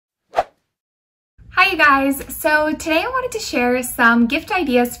Hey guys, so today I wanted to share some gift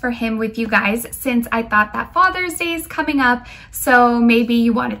ideas for him with you guys since I thought that Father's Day is coming up, so maybe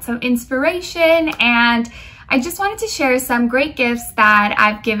you wanted some inspiration, and I just wanted to share some great gifts that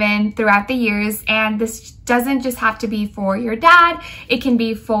I've given throughout the years. And this doesn't just have to be for your dad, it can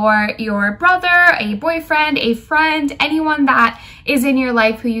be for your brother, a boyfriend, a friend, anyone that is in your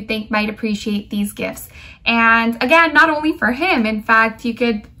life who you think might appreciate these gifts. And again, not only for him, in fact, you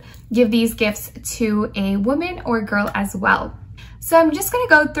could give these gifts to a woman or girl as well. So I'm just going to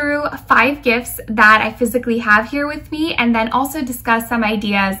go through 5 gifts that I physically have here with me, and then also discuss some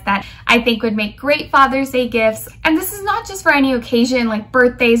ideas that I think would make great Father's Day gifts. And this is not just for any occasion like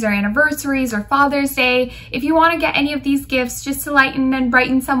birthdays or anniversaries or Father's Day. If you want to get any of these gifts just to lighten and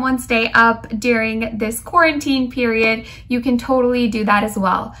brighten someone's day up during this quarantine period, you can totally do that as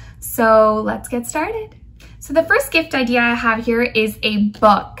well. So let's get started. So the first gift idea I have here is a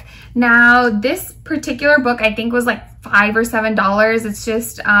book. Now, this particular book I think was like $5 or $7. It's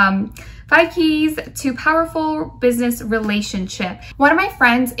just 5 Keys to Powerful Business Relationship. One of my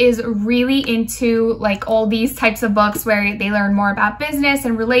friends is really into like all these types of books where they learn more about business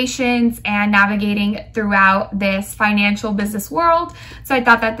and relations and navigating throughout this financial business world. So I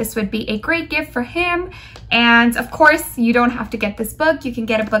thought that this would be a great gift for him. And of course, you don't have to get this book. You can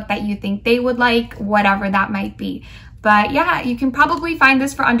get a book that you think they would like, whatever that might be. But yeah, you can probably find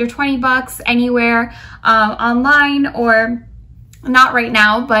this for under 20 bucks anywhere online, or not right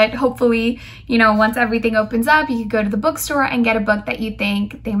now, but hopefully, you know, once everything opens up, you can go to the bookstore and get a book that you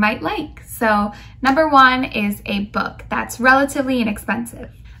think they might like. So number 1 is a book that's relatively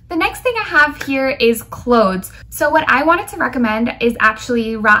inexpensive. The next thing I have here is clothes. So what I wanted to recommend is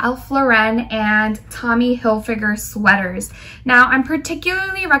actually Ralph Lauren and Tommy Hilfiger sweaters. Now, I'm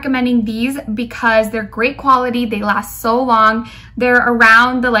particularly recommending these because they're great quality, they last so long. They're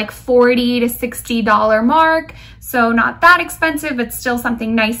around the like $40 to $60 mark, so not that expensive, but still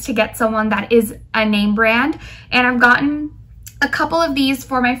something nice to get someone that is a name brand. And I've gotten a couple of these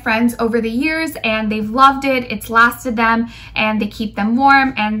for my friends over the years and they've loved it. It's lasted them and they keep them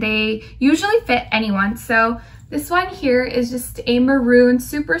warm and they usually fit anyone. So this one here is just a maroon,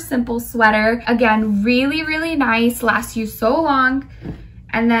 super simple sweater. Again, really, really nice, lasts you so long.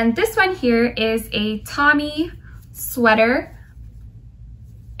 And then this one here is a Tommy sweater.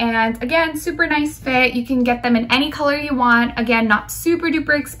 And again, super nice fit. You can get them in any color you want. Again, not super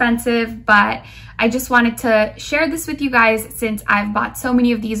duper expensive, but I just wanted to share this with you guys since I've bought so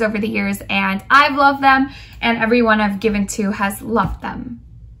many of these over the years and I've loved them and everyone I've given to has loved them.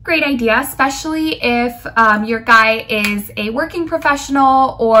 Great idea, especially if your guy is a working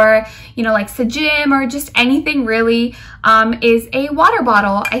professional or, you know, likes to gym or just anything really, is a water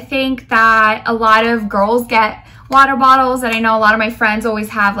bottle. I think that a lot of girls get water bottles, and I know a lot of my friends always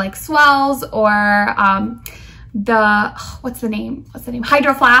have like Swells or what's the name?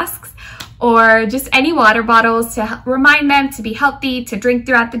 Hydro flasks, or just any water bottles to remind them to be healthy, to drink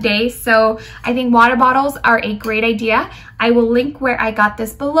throughout the day. So I think water bottles are a great idea. I will link where I got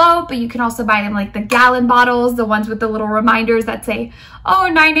this below, but you can also buy them like the gallon bottles, the ones with the little reminders that say, oh,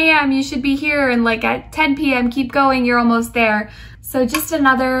 9 a.m. you should be here, and like at 10 p.m. keep going, you're almost there. So just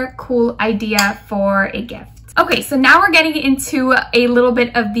another cool idea for a gift. Okay, so now we're getting into a little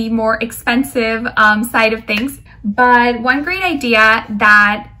bit of the more expensive side of things, but one great idea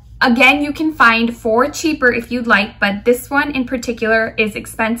that again, you can find for cheaper if you'd like, but this one in particular is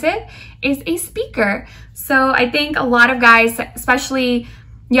expensive, is a speaker. So I think a lot of guys, especially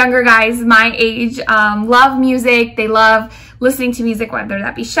younger guys my age, love music. They love listening to music, whether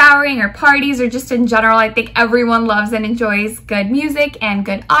that be showering or parties or just in general. I think everyone loves and enjoys good music and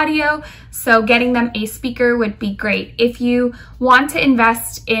good audio. So getting them a speaker would be great. If you want to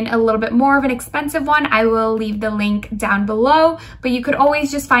invest in a little bit more of an expensive one, I will leave the link down below, but you could always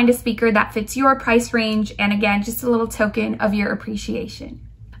just find a speaker that fits your price range. And again, just a little token of your appreciation.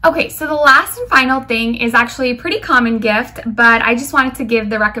 Okay, so the last and final thing is actually a pretty common gift, but I just wanted to give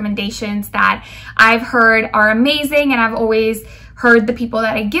the recommendations that I've heard are amazing, and I've always heard the people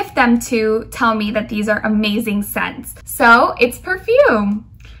that I gift them to tell me that these are amazing scents. So it's perfume.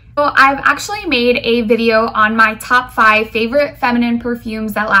 So I've actually made a video on my top 5 favorite feminine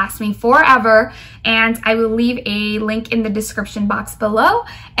perfumes that last me forever, and I will leave a link in the description box below.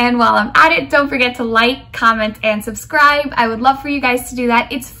 And while I'm at it, don't forget to like, comment, and subscribe. I would love for you guys to do that.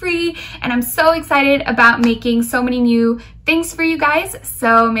 It's free, and I'm so excited about making so many new things for you guys,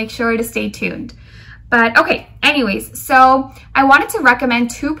 so make sure to stay tuned. But okay, anyways, so I wanted to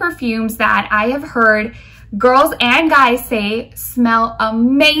recommend 2 perfumes that I have heard girls and guys say smell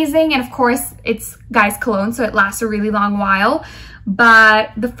amazing. And of course, it's guys' cologne, so it lasts a really long while.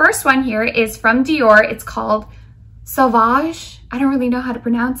 but the first one here is from Dior. It's called Sauvage. I don't really know how to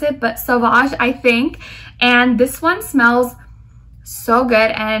pronounce it, but Sauvage, I think. And this one smells so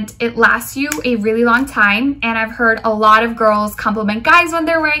good and it lasts you a really long time. And I've heard a lot of girls compliment guys when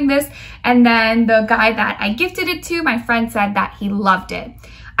they're wearing this. And then the guy that I gifted it to, my friend, said that he loved it.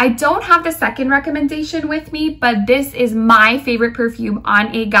 I don't have the second recommendation with me, but this is my favorite perfume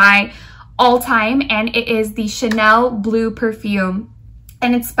on a guy all time. And it is the Chanel Blue perfume.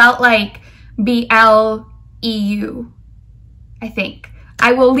 And it's spelled like B-L-E-U, I think.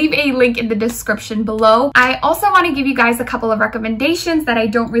 I will leave a link in the description below. I also want to give you guys a couple of recommendations that I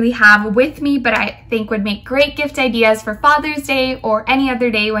don't really have with me, but I think would make great gift ideas for Father's Day or any other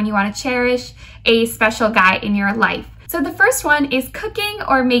day when you want to cherish a special guy in your life. So the first one is cooking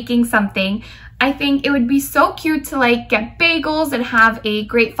or making something. I think it would be so cute to like get bagels and have a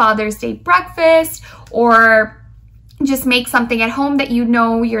great Father's Day breakfast, or just make something at home that you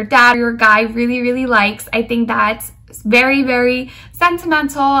know your dad or your guy really, really likes. I think that's very, very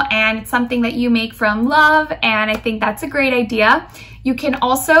sentimental and it's something that you make from love, and I think that's a great idea. You can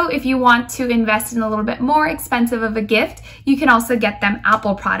also, if you want to invest in a little bit more expensive of a gift, you can also get them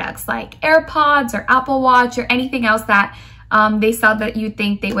Apple products like AirPods or Apple Watch or anything else that they sell that you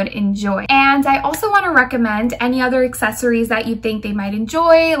think they would enjoy. And I also want to recommend any other accessories that you think they might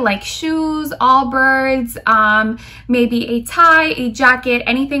enjoy, like shoes, ALLBIRDS, maybe a tie, a jacket,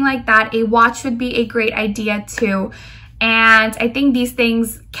 anything like that. A watch would be a great idea too. And I think these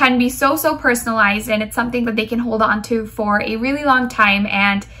things can be so personalized, and it's something that they can hold on to for a really long time.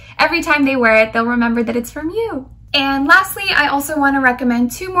 And every time they wear it, they'll remember that it's from you. And lastly, I also want to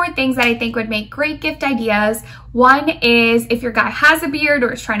recommend two more things that I think would make great gift ideas. One is if your guy has a beard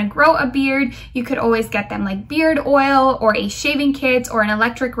or is trying to grow a beard, you could always get them like beard oil or a shaving kit or an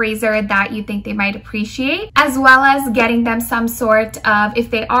electric razor that you think they might appreciate, as well as getting them some sort of, if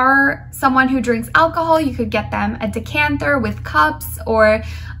they are someone who drinks alcohol, you could get them a decanter with cups, or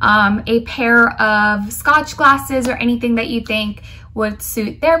a pair of Scotch glasses, or anything that you think would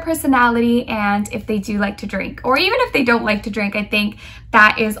suit their personality and if they do like to drink. Or even if they don't like to drink, I think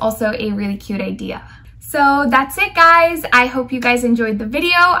that is also a really cute idea. So that's it, guys. I hope you guys enjoyed the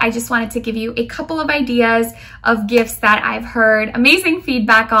video. I just wanted to give you a couple of ideas of gifts that I've heard amazing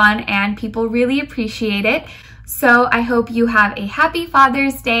feedback on and people really appreciate it. So I hope you have a happy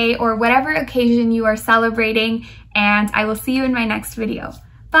Father's Day or whatever occasion you are celebrating, and I will see you in my next video.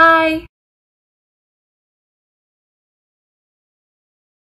 Bye!